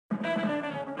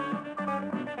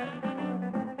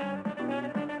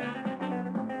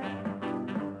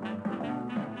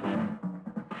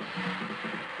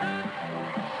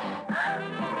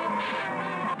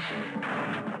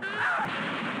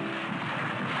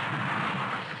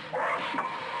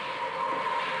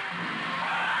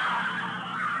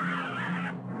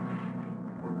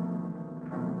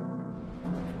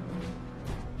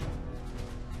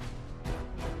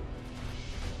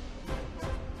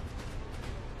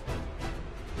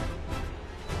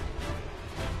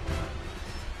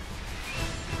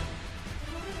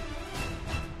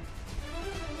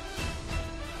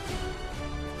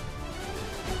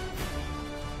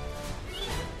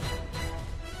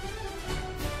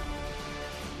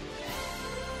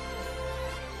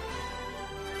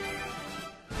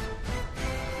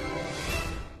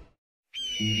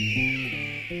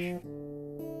The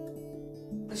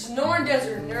Sonoran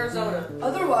Desert in Arizona,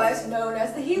 otherwise known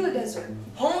as the Gila Desert,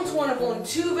 home to one of only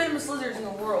 2 venomous lizards in the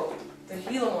world, the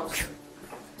Gila Monster,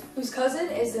 whose cousin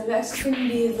is the Mexican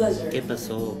bead lizard. ¿Qué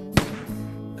pasó?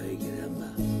 Ay,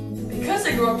 caramba. Because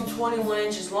they grow up to 21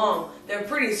 inches long, they're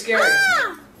pretty scary.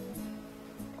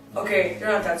 Okay,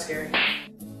 they're not that scary.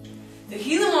 The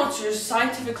Gila Monster's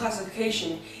scientific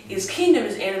classification is kingdom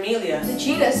is Animalia. The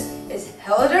genus is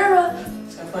Heloderma.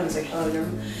 It's kind of funny, it's like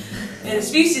Heloderma. And the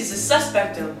species is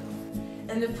Suspectum.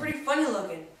 And they're pretty funny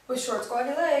looking, With short squatty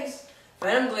legs.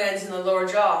 venom glands in the lower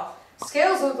jaw,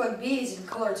 Scales look like beads in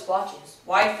colored splotches.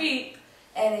 wide feet.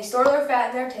 And they store their fat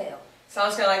in their tail.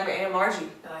 Sounds kind of like my Aunt Margie.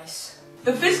 Nice.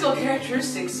 The physical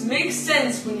characteristics make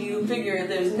sense when you figure it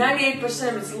lives 98%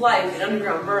 of its life in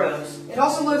underground burrows. It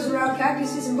also lives around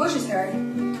cactuses and bushes, Harry.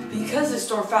 Because they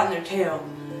store fat in their tail,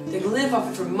 they can live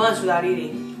off it for months without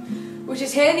eating. Which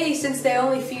is handy since they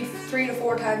only feed 3 to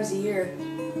 4 times a year.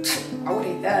 I would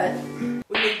eat that.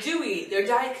 When they do eat, their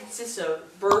diet consists of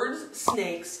birds,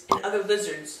 snakes, and other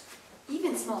lizards.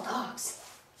 Even small dogs.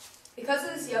 Because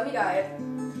of this yummy diet,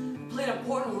 Play an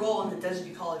important role in the desert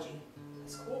ecology.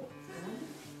 that's cool.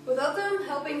 Without them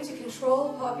helping to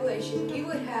control the population, we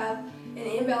would have an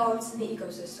imbalance in the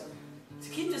ecosystem. To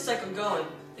keep this cycle going,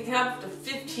 they can have up to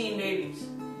 15 babies.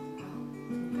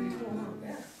 Pretty cool, huh?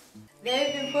 Yeah.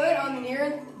 They've been put on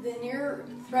the near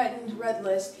threatened red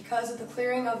list because of the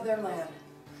clearing of their land.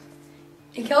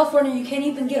 In California, you can't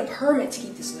even get a permit to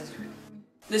keep this lizard.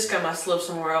 This guy must live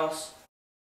somewhere else.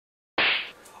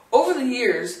 Over the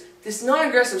years, this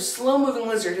non-aggressive, slow-moving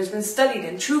lizard has been studied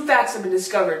and true facts have been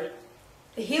discovered.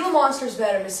 The Gila Monsters'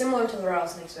 venom is similar to the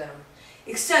rattlesnake's venom.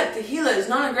 Except the Gila is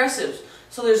non-aggressive,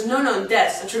 so there's no known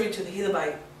deaths attributed to the Gila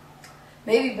bite.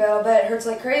 Maybe, but I'll bet it hurts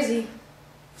like crazy.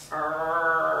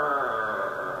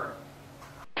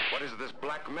 What is this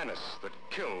black menace that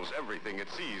kills everything it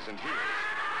sees and hears?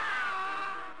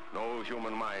 No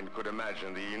human mind could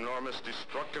imagine the enormous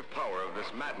destructive power of this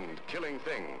maddened, killing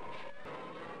thing.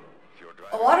 If you're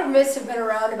A lot of myths have been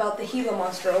around about the Gila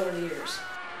Monster over the years.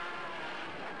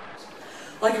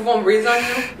 Like if one breathes on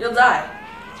you, you'll die.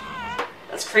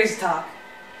 That's crazy talk.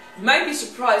 You might be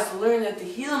surprised to learn that the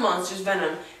Gila Monster's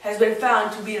venom has been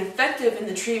found to be effective in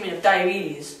the treatment of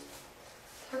diabetes.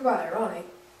 Talk about ironic.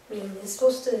 I mean,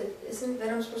 isn't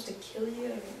venom supposed to kill you? I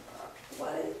mean,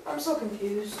 what? I'm so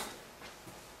confused.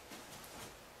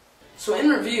 So in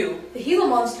review, The Gila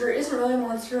Monster isn't really a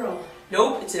monster at all.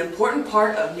 nope, it's an important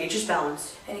part of nature's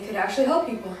balance. And it could actually help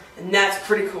people. And that's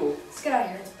pretty cool. Let's get out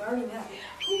of here. It's burning out.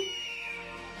 Yeah.